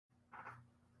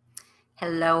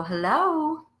Hello,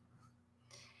 hello.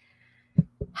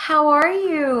 How are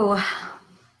you?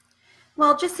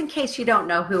 Well, just in case you don't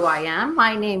know who I am,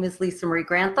 my name is Marie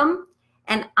Grantham,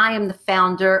 and I am the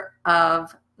founder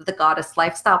of the Goddess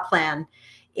Lifestyle Plan.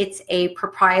 It's a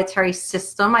proprietary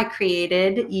system I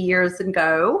created years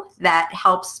ago that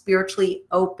helps spiritually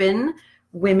open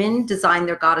women design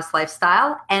their goddess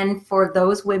lifestyle. And for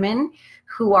those women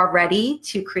who are ready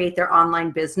to create their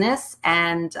online business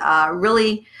and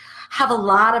really have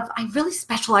I really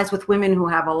specialize with women who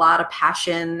have a lot of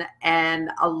passion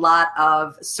and a lot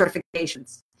of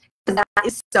certifications. That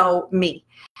is so me.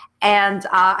 And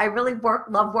I really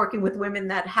love working with women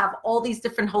that have all these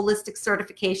different holistic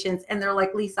certifications. And they're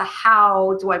like, Lisa,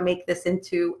 how do I make this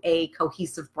into a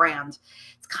cohesive brand?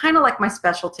 It's kind of like my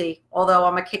specialty, although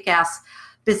I'm a kick-ass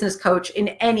business coach in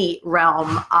any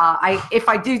realm, if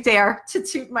I do dare to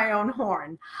toot my own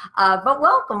horn. But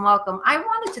welcome. I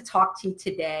wanted to talk to you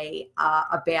today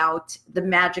about the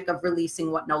magic of releasing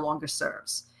what no longer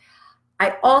serves.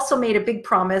 I also made a big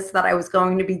promise that I was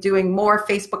going to be doing more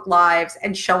Facebook Lives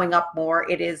and showing up more.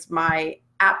 It is my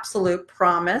absolute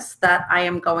promise that I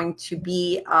am going to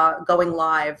be going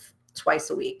live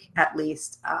twice a week at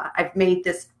least. I've made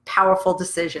this powerful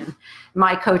decision.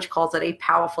 My coach calls it a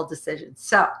powerful decision.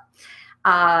 So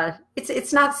it's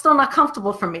still not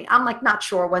comfortable for me. I'm like not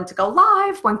sure when to go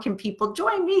live. When can people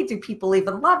join me? Do people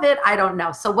even love it? I don't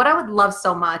know. So what I would love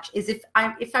so much is if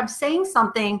I'm saying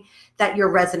something that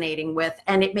you're resonating with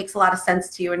and it makes a lot of sense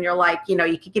to you and you're like, you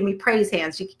could give me praise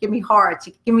hands, you could give me hearts,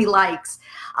 you could give me likes,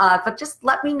 but just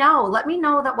let me know. Let me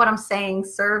know that what I'm saying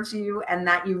serves you and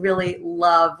that you really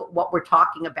love what we're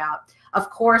talking about. Of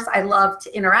course, I love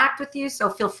to interact with you, so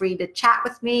feel free to chat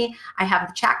with me. I have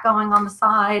the chat going on the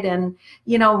side, and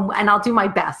and I'll do my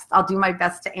best. I'll do my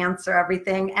best to answer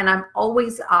everything, and I'm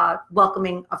always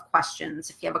welcoming of questions.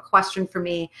 If you have a question for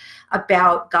me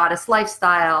about goddess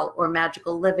lifestyle or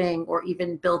magical living or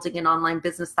even building an online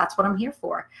business, that's what I'm here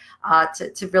for,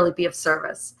 to really be of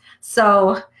service.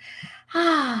 So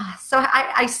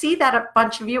I see that a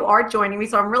bunch of you are joining me,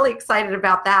 so I'm really excited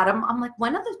about that. I'm like,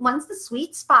 when's the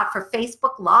sweet spot for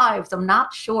Facebook Lives? I'm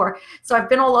not sure. So I've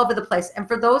been all over the place. And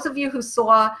for those of you who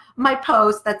saw my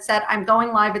post that said I'm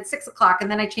going live at 6 o'clock and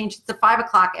then I changed it to 5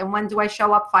 o'clock, and when do I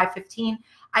show up? 5:15.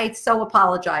 I so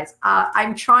apologize.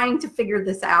 I'm trying to figure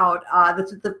this out,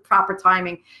 the proper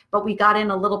timing, but we got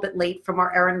in a little bit late from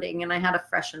our erranding and I had to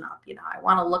freshen up. I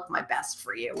want to look my best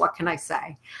for you. What can I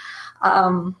say?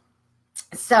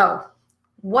 So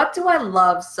what do I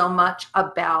love so much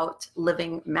about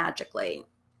living magically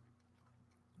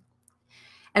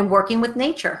and working with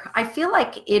nature? I feel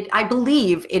like I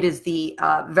believe it is the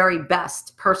very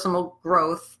best personal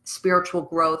growth, spiritual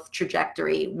growth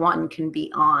trajectory one can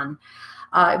be on.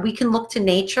 We can look to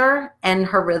nature and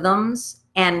her rhythms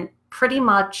and pretty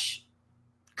much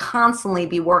constantly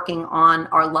be working on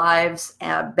our lives,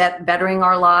 bettering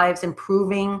our lives,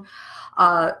 improving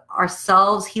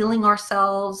ourselves, healing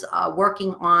ourselves,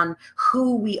 working on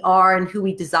who we are and who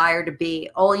we desire to be.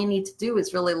 All you need to do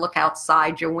is really look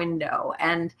outside your window,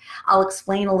 and I'll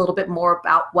explain a little bit more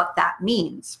about what that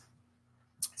means.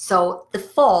 So the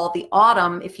fall, the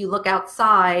autumn, if you look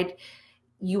outside,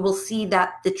 you will see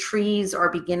that the trees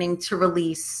are beginning to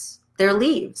release their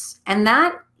leaves. And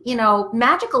that,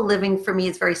 magical living for me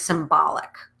is very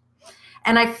symbolic.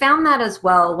 And I found that as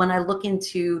well when I look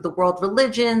into the world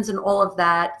religions and all of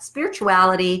that.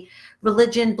 Spirituality,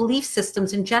 religion, belief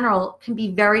systems in general can be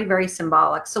very, very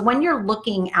symbolic. So when you're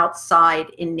looking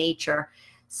outside in nature,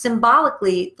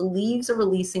 symbolically, the leaves are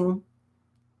releasing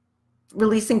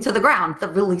to the ground,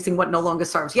 releasing what no longer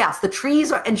serves. Yes, the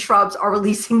trees and shrubs are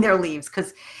releasing their leaves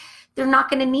because they're not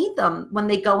going to need them when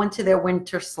they go into their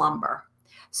winter slumber.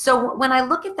 So when I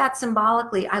look at that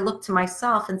symbolically, I look to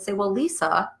myself and say, well,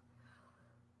 Lisa,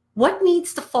 what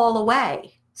needs to fall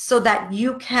away so that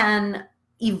you can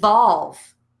evolve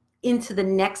into the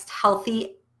next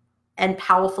healthy and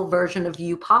powerful version of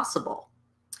you possible?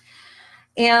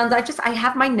 And I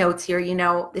have my notes here.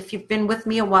 If you've been with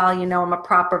me a while, I'm a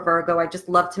proper Virgo. I just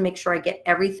love to make sure I get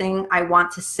everything I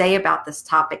want to say about this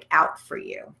topic out for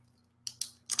you.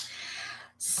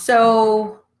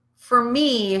 So for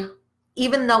me,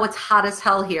 even though it's hot as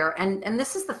hell here, and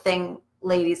this is the thing,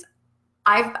 ladies,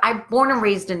 I'm born and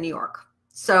raised in New York,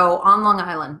 so on Long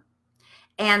Island,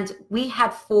 and we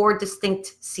had 4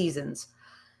 distinct seasons.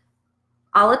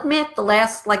 I'll admit the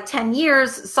last 10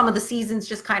 years, some of the seasons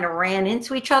just kind of ran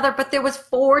into each other, but there was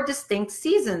 4 distinct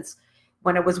seasons.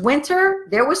 When it was winter,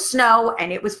 there was snow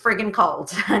and it was friggin'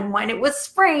 cold. And when it was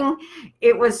spring,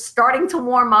 it was starting to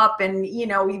warm up and,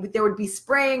 there would be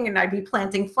spring and I'd be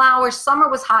planting flowers. Summer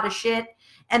was hot as shit.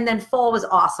 And then fall was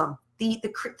awesome.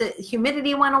 The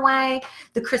humidity went away,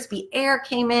 the crispy air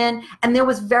came in, and there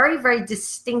was very, very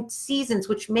distinct seasons,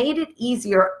 which made it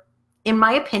easier, in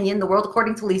my opinion, the world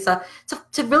according to Lisa,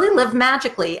 to really live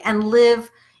magically and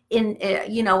live in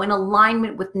in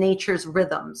alignment with nature's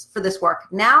rhythms for this work.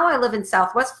 Now I live in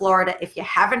Southwest Florida, if you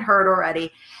haven't heard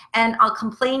already, and I'll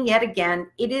complain yet again.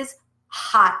 It is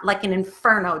hot like an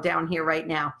inferno down here right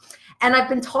now. And I've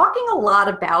been talking a lot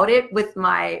about it with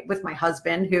my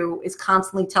husband, who is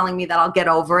constantly telling me that I'll get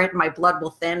over it and my blood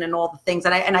will thin and all the things.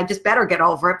 And I just better get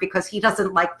over it, because he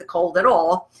doesn't like the cold at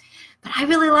all. But I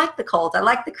really like the cold. I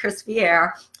like the crispy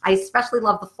air. I especially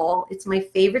love the fall. It's my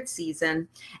favorite season.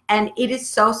 And it is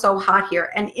so, so hot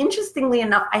here. And interestingly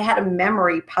enough, I had a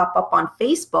memory pop up on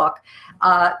Facebook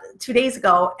 2 days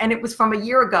ago, and it was from a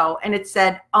year ago. And it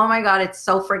said, oh my God, it's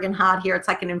so friggin' hot here. It's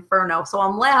like an inferno. So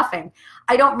I'm laughing.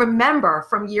 I don't remember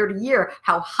from year to year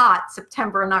how hot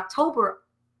September and October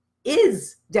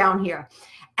is down here.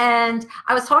 And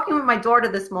I was talking with my daughter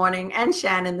this morning and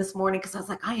Shannon this morning, because I was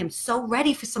like, I am so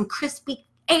ready for some crispy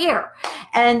air.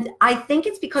 And I think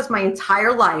it's because my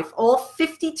entire life, all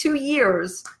 52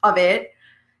 years of it,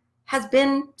 has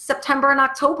been September and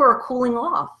October are cooling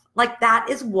off. Like, that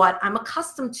is what I'm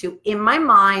accustomed to in my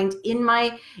mind, in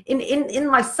my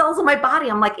cells of my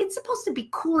body. I'm like, it's supposed to be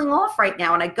cooling off right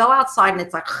now. And I go outside and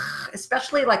it's like,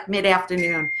 especially like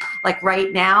mid-afternoon, like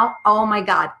right now, oh my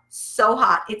God, so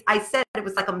hot. I said it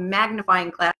was like a magnifying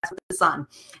glass with the sun.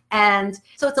 And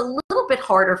so it's a little bit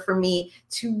harder for me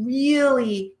to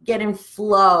really get in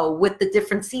flow with the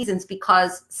different seasons,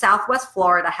 because Southwest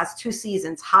Florida has 2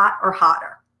 seasons, hot or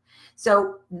hotter.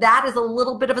 So that is a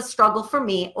little bit of a struggle for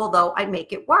me, although I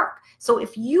make it work. So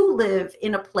if you live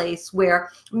in a place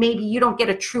where maybe you don't get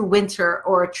a true winter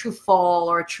or a true fall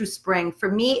or a true spring,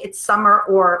 for me, it's summer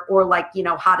or like,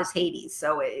 hot as Hades.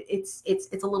 So it's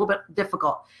a little bit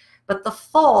difficult. But the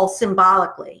fall,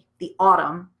 symbolically, the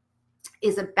autumn,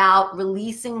 is about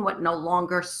releasing what no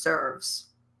longer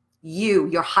serves you,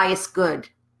 your highest good.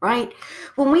 Right?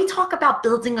 When we talk about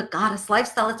building a goddess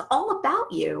lifestyle, it's all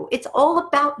about you. It's all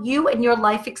about you and your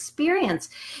life experience.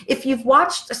 If you've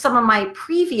watched some of my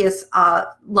previous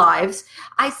lives,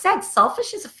 I said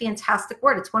selfish is a fantastic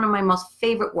word. It's one of my most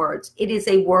favorite words. It is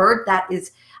a word that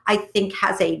I think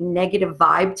has a negative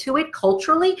vibe to it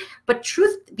culturally, but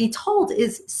truth be told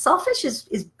is selfish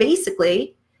is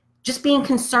basically just being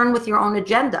concerned with your own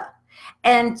agenda.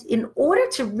 And in order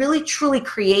to really truly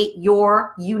create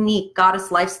your unique goddess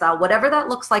lifestyle, whatever that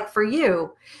looks like for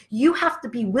you, you have to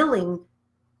be willing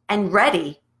and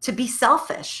ready to be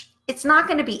selfish. It's not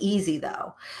going to be easy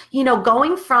though.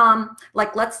 Going from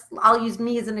I'll use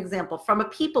me as an example, from a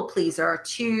people pleaser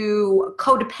to a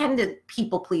codependent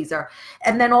people pleaser.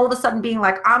 And then all of a sudden being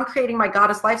like, I'm creating my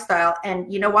goddess lifestyle.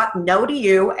 And you know what? No to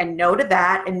you and no to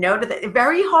that and no to that.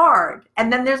 Very hard.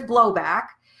 And then there's blowback.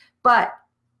 But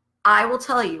I will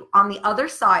tell you, on the other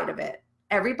side of it,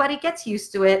 everybody gets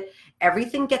used to it.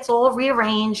 Everything gets all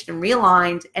rearranged and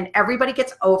realigned, and everybody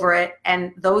gets over it.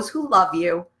 And those who love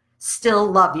you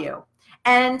still love you.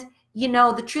 And,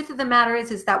 the truth of the matter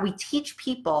is that we teach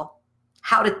people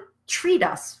how to treat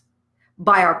us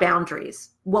by our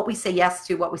boundaries, what we say yes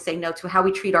to, what we say no to, how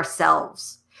we treat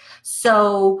ourselves.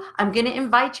 So I'm going to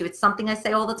invite you. It's something I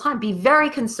say all the time. Be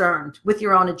very concerned with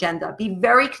your own agenda. Be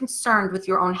very concerned with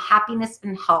your own happiness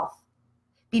and health.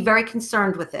 Be very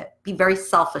concerned with it. Be very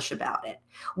selfish about it.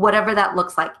 Whatever that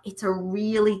looks like. It's a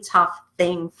really tough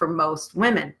thing for most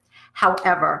women.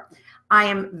 However, I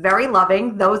am very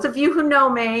loving. Those of you who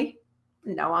know me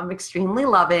know I'm extremely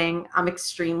loving. I'm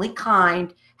extremely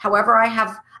kind. However, I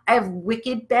have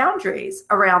wicked boundaries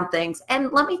around things.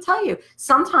 And let me tell you,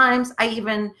 sometimes I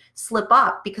even slip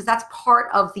up, because that's part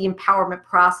of the empowerment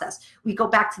process. We go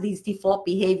back to these default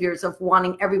behaviors of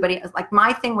wanting everybody, like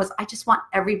my thing was, I just want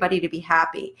everybody to be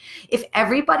happy. If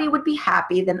everybody would be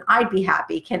happy, then I'd be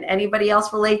happy. Can anybody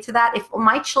else relate to that? If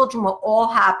my children were all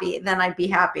happy, then I'd be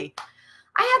happy.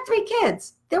 I had 3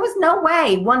 kids. There was no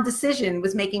way one decision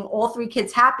was making all 3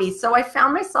 kids happy. So I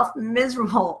found myself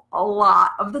miserable a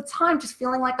lot of the time, just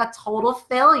feeling like a total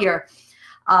failure.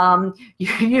 Thank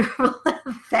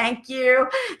you.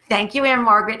 Thank you, Anne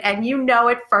Margaret. And you know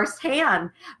it firsthand,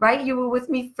 right? You were with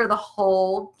me for the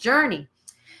whole journey.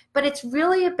 But it's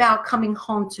really about coming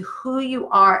home to who you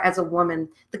are as a woman.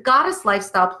 The Goddess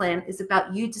Lifestyle Plan is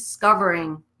about you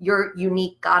discovering your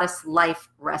unique goddess life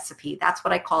recipe. That's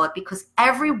what I call it, because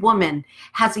every woman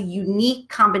has a unique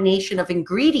combination of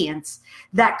ingredients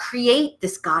that create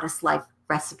this goddess life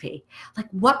recipe? Like,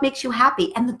 what makes you happy?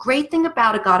 And the great thing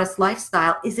about a goddess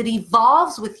lifestyle is it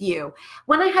evolves with you.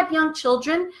 When I had young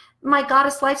children, my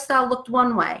goddess lifestyle looked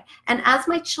one way. And as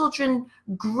my children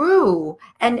grew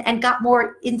and got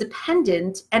more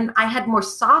independent, and I had more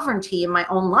sovereignty in my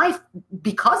own life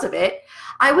because of it,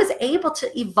 I was able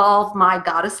to evolve my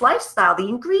goddess lifestyle. The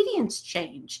ingredients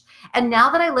changed. And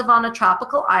now that I live on a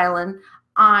tropical island,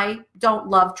 I don't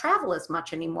love travel as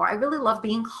much anymore. I really love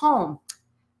being home.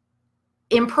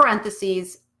 In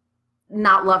parentheses,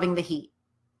 not loving the heat.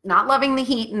 Not loving the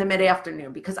heat in the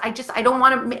mid-afternoon, because I don't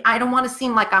want to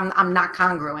seem like I'm not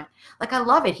congruent. Like, I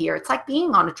love it here. It's like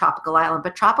being on a tropical island,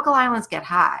 but tropical islands get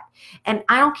hot. And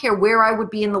I don't care where I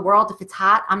would be in the world. If it's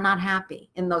hot, I'm not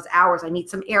happy in those hours. I need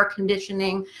some air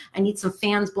conditioning. I need some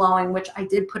fans blowing, which I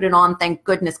did put it on, thank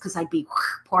goodness, because I'd be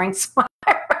pouring sweat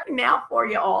right now for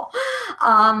you all.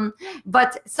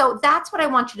 But so that's what I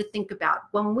want you to think about.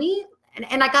 When we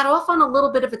And I got off on a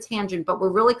little bit of a tangent, but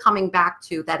we're really coming back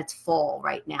to that it's fall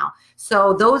right now.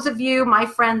 So those of you, my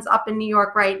friends up in New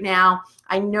York right now,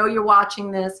 I know you're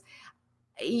watching this.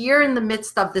 You're in the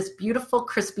midst of this beautiful,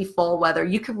 crispy fall weather.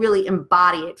 You could really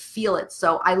embody it, feel it.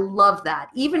 So I love that.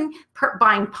 Even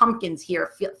buying pumpkins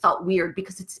here felt weird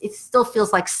because it still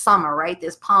feels like summer, right?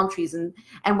 There's palm trees and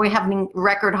we're having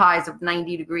record highs of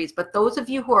 90 degrees. But those of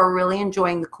you who are really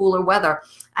enjoying the cooler weather,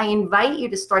 I invite you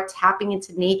to start tapping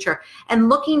into nature and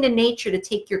looking to nature to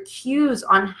take your cues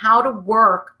on how to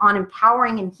work on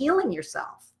empowering and healing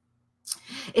yourself.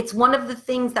 It's one of the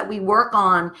things that we work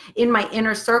on in my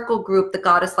inner circle group, the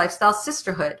Goddess Lifestyle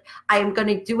Sisterhood. I am going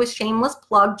to do a shameless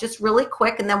plug just really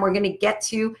quick, and then we're going to get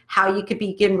to how you could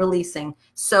begin releasing.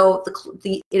 So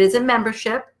it is a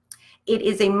membership. It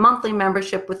is a monthly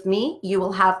membership with me. You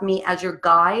will have me as your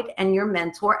guide and your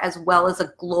mentor, as well as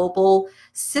a global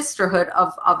sisterhood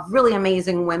of really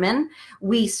amazing women.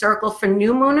 We circle for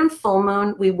new moon and full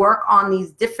moon. We work on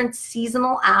these different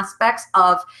seasonal aspects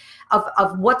of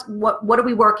what are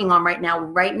we working on right now?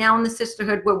 Right now in the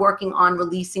sisterhood, we're working on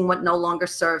releasing what no longer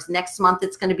serves. Next month,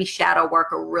 it's going to be shadow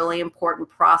work, a really important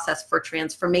process for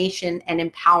transformation and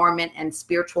empowerment and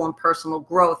spiritual and personal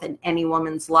growth in any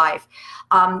woman's life.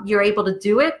 You're able to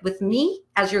do it with me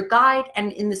as your guide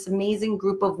and in this amazing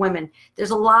group of women.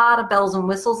 There's a lot of bells and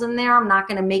whistles in there. I'm not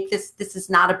going to make this is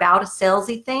not about a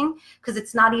salesy thing, because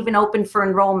it's not even open for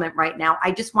enrollment right now.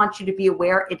 I just want you to be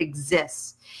aware it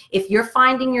exists. If you're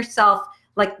finding yourself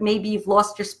like maybe you've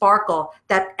lost your sparkle,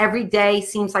 that every day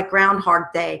seems like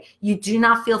Groundhog Day, you do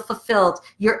not feel fulfilled,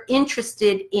 you're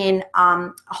interested in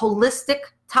holistic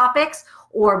topics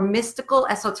or mystical,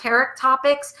 esoteric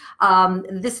topics,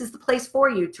 this is the place for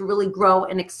you to really grow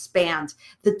and expand.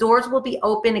 The doors will be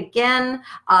open again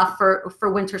for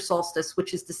winter solstice,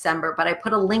 which is December. But I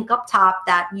put a link up top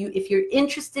that if you're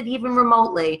interested even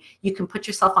remotely, you can put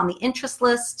yourself on the interest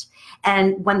list.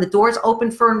 And when the doors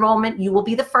open for enrollment, you will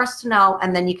be the first to know.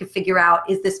 And then you can figure out,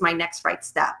 is this my next right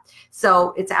step?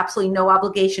 So it's absolutely no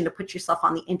obligation to put yourself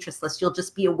on the interest list. You'll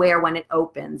just be aware when it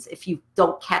opens if you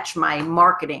don't catch my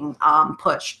marketing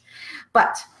push.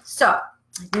 But so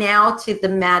now to the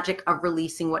magic of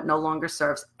releasing what no longer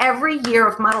serves. Every year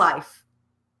of my life,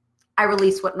 I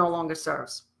release what no longer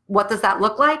serves. What does that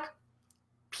look like?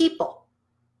 People.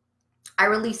 I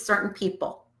release certain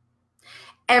people.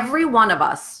 Every one of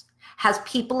us has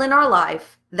people in our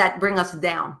life that bring us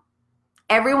down.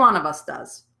 Every one of us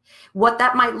does. What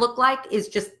that might look like is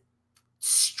just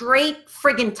straight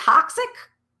friggin' toxic,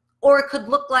 or it could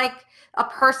look like a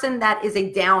person that is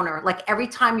a downer. Like every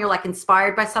time you're like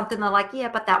inspired by something, they're like, yeah,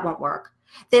 but that won't work.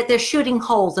 They're shooting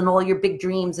holes in all your big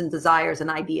dreams and desires and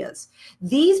ideas.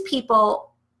 These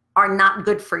people are not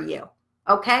good for you,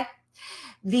 okay?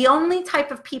 The only type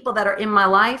of people that are in my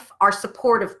life are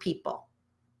supportive people.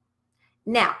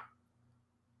 Now,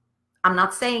 I'm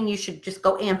not saying you should just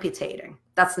go amputating.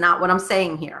 That's not what I'm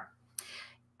saying here.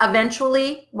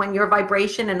 Eventually, when your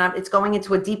vibration, and it's going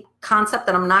into a deep concept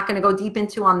that I'm not going to go deep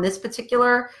into on this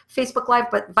particular Facebook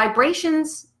Live, but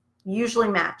vibrations usually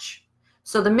match.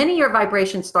 So the minute your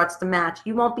vibration starts to match,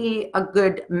 you won't be a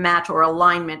good match or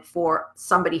alignment for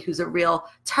somebody who's a real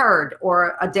turd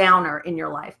or a downer in your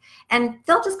life. And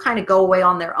they'll just kind of go away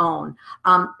on their own.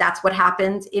 That's what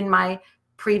happened in my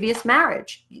previous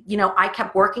marriage. You know, I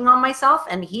kept working on myself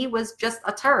and he was just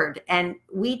a turd, and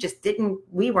we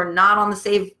were not on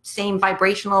the same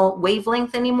vibrational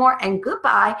wavelength anymore, and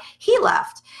goodbye, he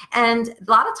left. And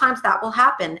a lot of times that will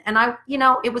happen. And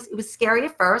it was scary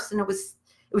at first, and it was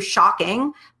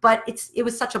shocking, but it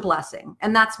was such a blessing.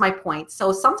 And that's my point.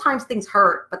 So sometimes things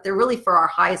hurt, but they're really for our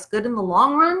highest good in the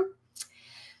long run.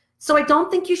 So I don't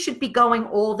think you should be going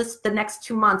the next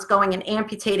 2 months going and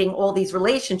amputating all these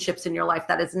relationships in your life.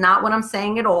 That is not what I'm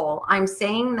saying at all. I'm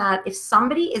saying that if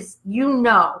somebody is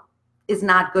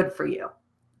not good for you,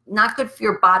 not good for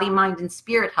your body, mind, and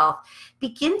spirit health,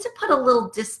 begin to put a little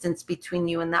distance between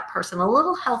you and that person, a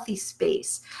little healthy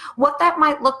space. What that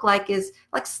might look like is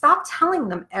like, stop telling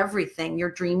them everything you're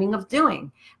dreaming of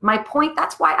doing. My point,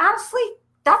 that's why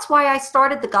I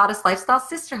started the Goddess Lifestyle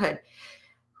Sisterhood.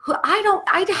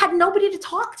 I had nobody to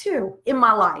talk to in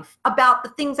my life about the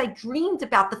things I dreamed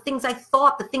about, the things I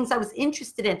thought, the things I was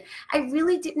interested in. I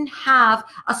really didn't have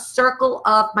a circle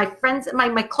of my friends,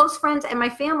 my close friends and my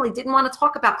family didn't want to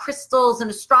talk about crystals and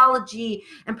astrology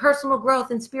and personal growth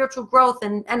and spiritual growth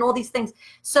and all these things.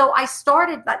 So I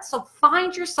started that. So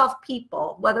find yourself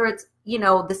people, whether it's,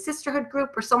 the sisterhood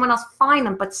group or someone else, find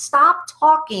them, but stop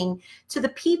talking to the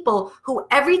people who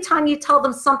every time you tell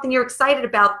them something you're excited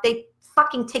about, they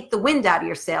fucking take the wind out of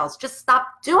your sails. Just stop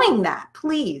doing that,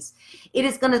 please. It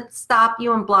is going to stop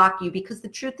you and block you, because the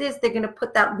truth is they're going to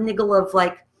put that niggle of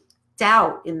like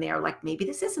doubt in there, like maybe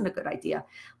this isn't a good idea.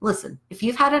 Listen, if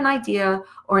you've had an idea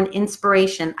or an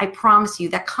inspiration, I promise you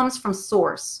that comes from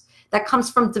source, that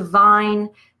comes from divine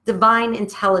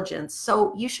intelligence.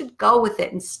 So you should go with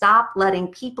it and stop letting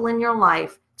people in your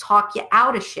life talk you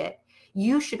out of shit.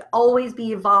 You should always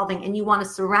be evolving, and you want to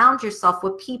surround yourself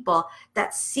with people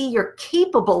that see you're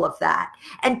capable of that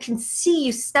and can see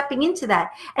you stepping into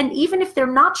that. And even if they're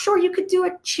not sure you could do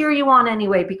it, cheer you on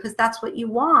anyway, because that's what you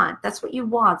want. That's what you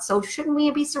want. So shouldn't we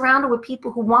be surrounded with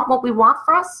people who want what we want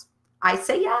for us? I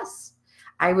say yes.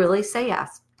 I really say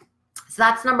yes. So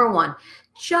that's number one.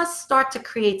 Just start to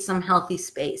create some healthy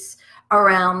space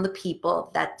around the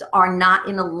people that are not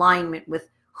in alignment with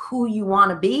who you want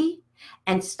to be,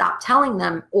 and stop telling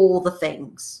them all the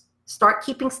things. Start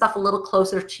keeping stuff a little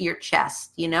closer to your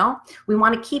chest. We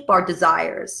want to keep our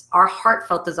desires, our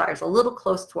heartfelt desires, a little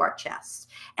close to our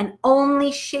chest, and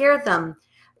only share them,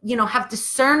 have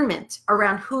discernment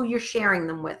around who you're sharing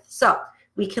them with. So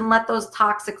we can let those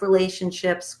toxic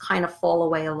relationships kind of fall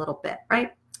away a little bit,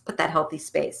 right? Put that healthy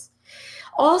space.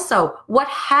 Also, what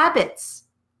habits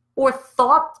or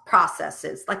thought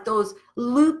processes, like those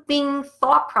looping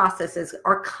thought processes,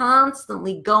 are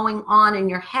constantly going on in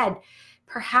your head?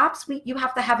 Perhaps you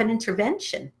have to have an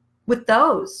intervention with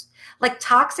those. Like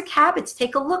toxic habits,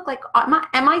 take a look, like, am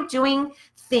I doing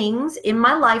things in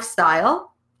my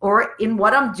lifestyle or in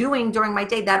what I'm doing during my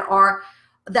day that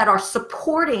are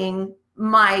supporting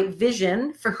my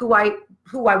vision for who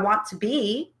I want to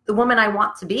be, the woman I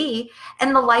want to be,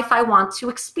 and the life I want to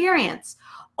experience?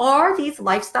 Are these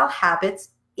lifestyle habits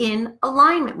in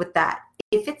alignment with that?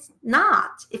 If it's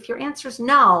not, if your answer is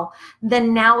no,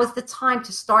 then now is the time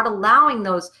to start allowing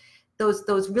those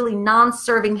really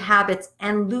non-serving habits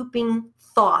and looping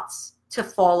thoughts to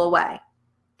fall away.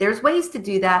 There's ways to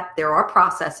do that. There are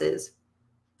processes.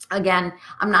 Again,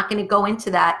 I'm not going to go into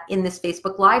that in this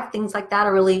Facebook Live. Things like that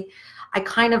are really, I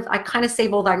kind of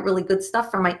save all that really good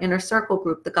stuff for my inner circle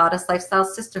group, the Goddess Lifestyle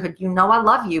Sisterhood. I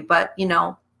love you, but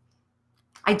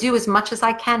I do as much as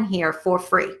I can here for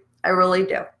free. I really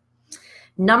do.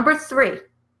 Number 3,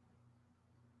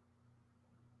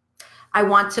 I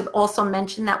want to also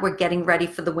mention that we're getting ready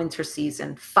for the winter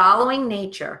season. Following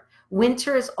nature,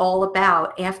 winter is all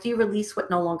about, after you release what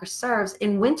no longer serves,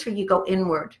 in winter you go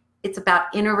inward. It's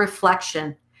about inner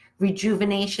reflection,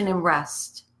 rejuvenation, and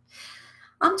rest.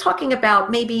 I'm talking about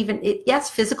maybe even,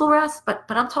 yes, physical rest, but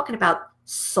I'm talking about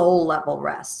soul level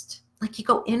rest. Like you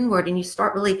go inward and you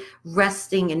start really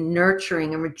resting and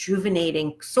nurturing and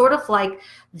rejuvenating, sort of like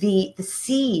the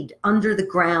seed under the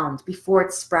ground before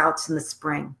it sprouts in the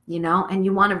spring, and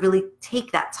you want to really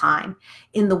take that time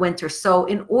in the winter. So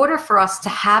in order for us to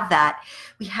have that,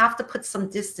 we have to put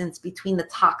some distance between the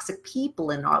toxic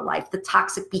people in our life, the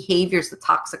toxic behaviors, the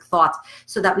toxic thoughts,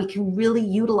 so that we can really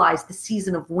utilize the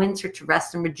season of winter to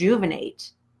rest and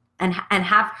rejuvenate and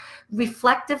have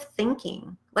reflective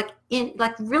thinking.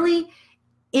 Like really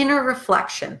inner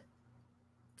reflection.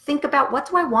 Think about, what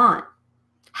do I want?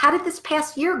 How did this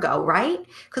past year go, right?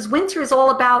 Because winter is all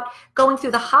about going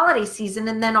through the holiday season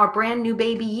and then our brand new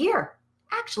baby year.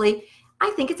 Actually, I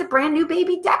think it's a brand new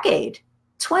baby decade.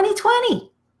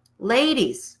 2020.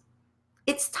 Ladies,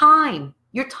 it's time.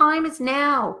 Your time is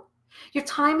now. Your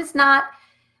time is not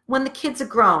when the kids are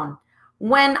grown,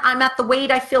 when I'm at the weight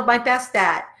I feel my best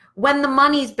at, when the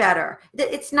money's better.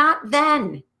 It's not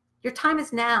then. Your time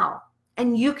is now.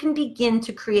 And you can begin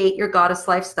to create your goddess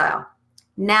lifestyle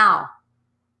now,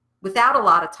 without a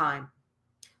lot of time,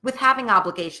 with having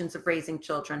obligations of raising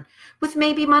children, with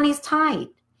maybe money's tight.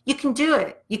 You can do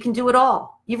it. You can do it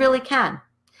all. You really can.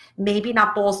 Maybe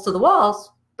not balls to the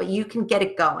walls, but you can get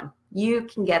it going. You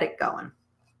can get it going.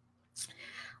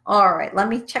 All right, let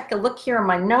me take a look here in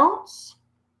my notes.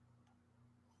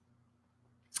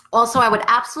 Also, I would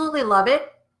absolutely love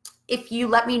it if you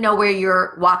let me know where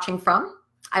you're watching from.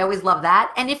 I always love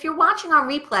that. And if you're watching on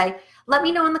replay, let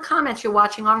me know in the comments you're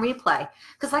watching on replay.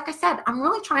 Because like I said, I'm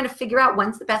really trying to figure out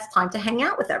when's the best time to hang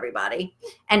out with everybody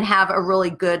and have a really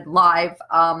good live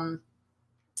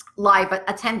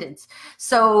attendance.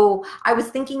 So I was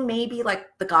thinking maybe like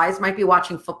the guys might be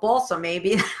watching football. So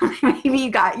maybe you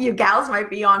gals might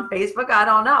be on Facebook. I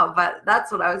don't know, but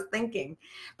that's what I was thinking.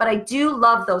 But I do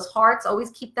love those hearts.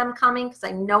 Always keep them coming because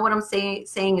I know what I'm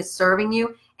saying is serving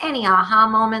you. Any aha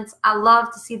moments, I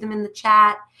love to see them in the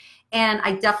chat. And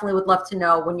I definitely would love to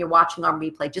know when you're watching on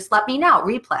replay. Just let me know,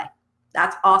 replay.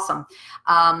 That's awesome.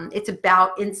 It's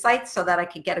about insights so that I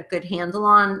could get a good handle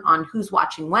on who's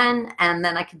watching when, and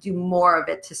then I could do more of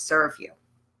it to serve you.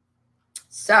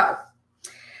 So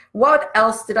what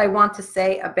else did I want to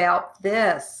say about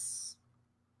this?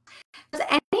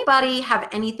 Does anybody have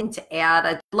anything to add?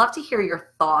 I'd love to hear your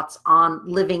thoughts on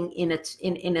living in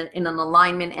an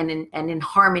alignment and in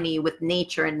harmony with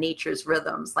nature and nature's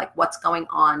rhythms, like what's going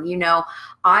on. You know,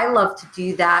 I love to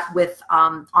do that with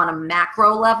on a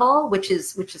macro level, which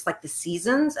is like the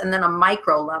seasons, and then a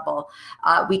micro level.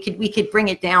 We could bring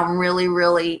it down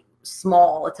really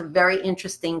small. It's a very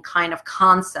interesting kind of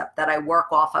concept that I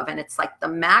work off of, and it's like the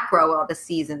macro of the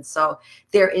season. So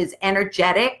there is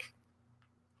energetic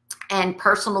and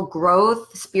personal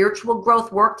growth, spiritual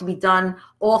growth work to be done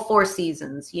all 4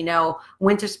 seasons, you know,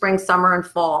 winter, spring, summer, and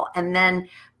fall. And then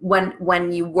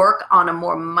when you work on a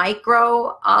more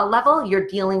micro level, you're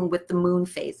dealing with the moon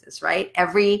phases, right?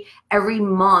 Every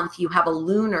month you have a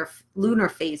lunar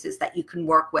phases that you can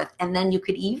work with. And then you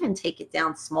could even take it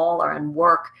down smaller and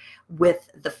work with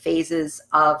the phases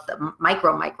of the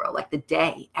micro, like the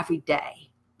day, every day.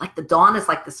 Like the dawn is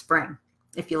like the spring,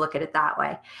 if you look at it that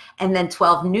way. And then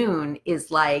 12 noon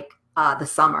is like the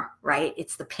summer, right?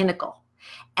 It's the pinnacle.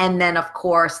 And then, of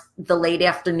course, the late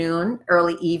afternoon,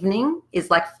 early evening is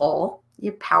like fall.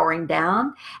 You're powering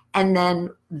down. And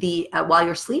then the while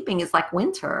you're sleeping is like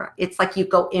winter. It's like you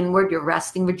go inward, you're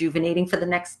resting, rejuvenating for the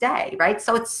next day, right?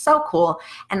 So it's so cool.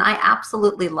 And I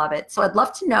absolutely love it. So I'd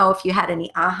love to know if you had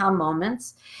any aha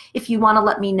moments. If you want to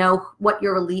let me know what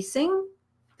you're releasing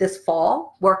this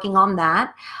fall, working on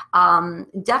that.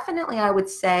 Definitely, I would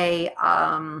say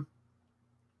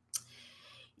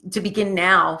to begin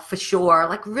now, for sure,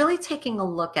 like really taking a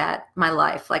look at my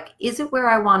life. Like, is it where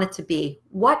I want it to be?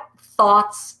 What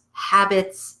thoughts,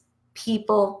 habits,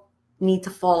 people need to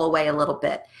fall away a little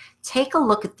bit? Take a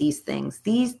look at these things.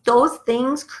 Those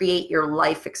things create your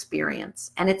life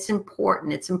experience, and it's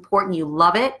important. It's important you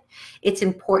love it. It's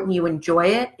important you enjoy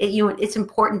it. It's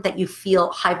important that you feel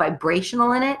high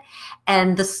vibrational in it.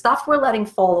 And the stuff we're letting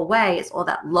fall away is all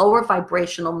that lower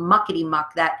vibrational muckety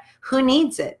muck that who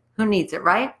needs it? Who needs it,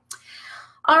 right?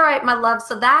 All right, my love.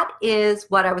 So that is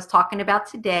what I was talking about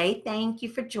today. Thank you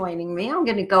for joining me. I'm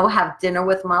going to go have dinner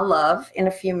with my love in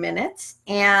a few minutes.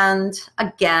 And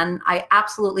again, I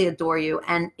absolutely adore you.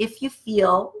 And if you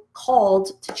feel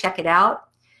called to check it out,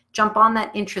 jump on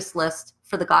that interest list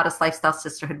for the Goddess Lifestyle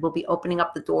Sisterhood. We'll be opening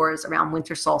up the doors around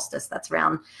winter solstice. That's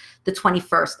around the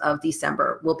 21st of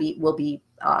December. We'll be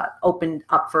opened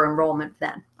up for enrollment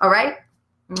then. All right.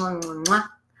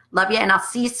 Love you, and I'll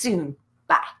see you soon.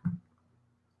 Bye.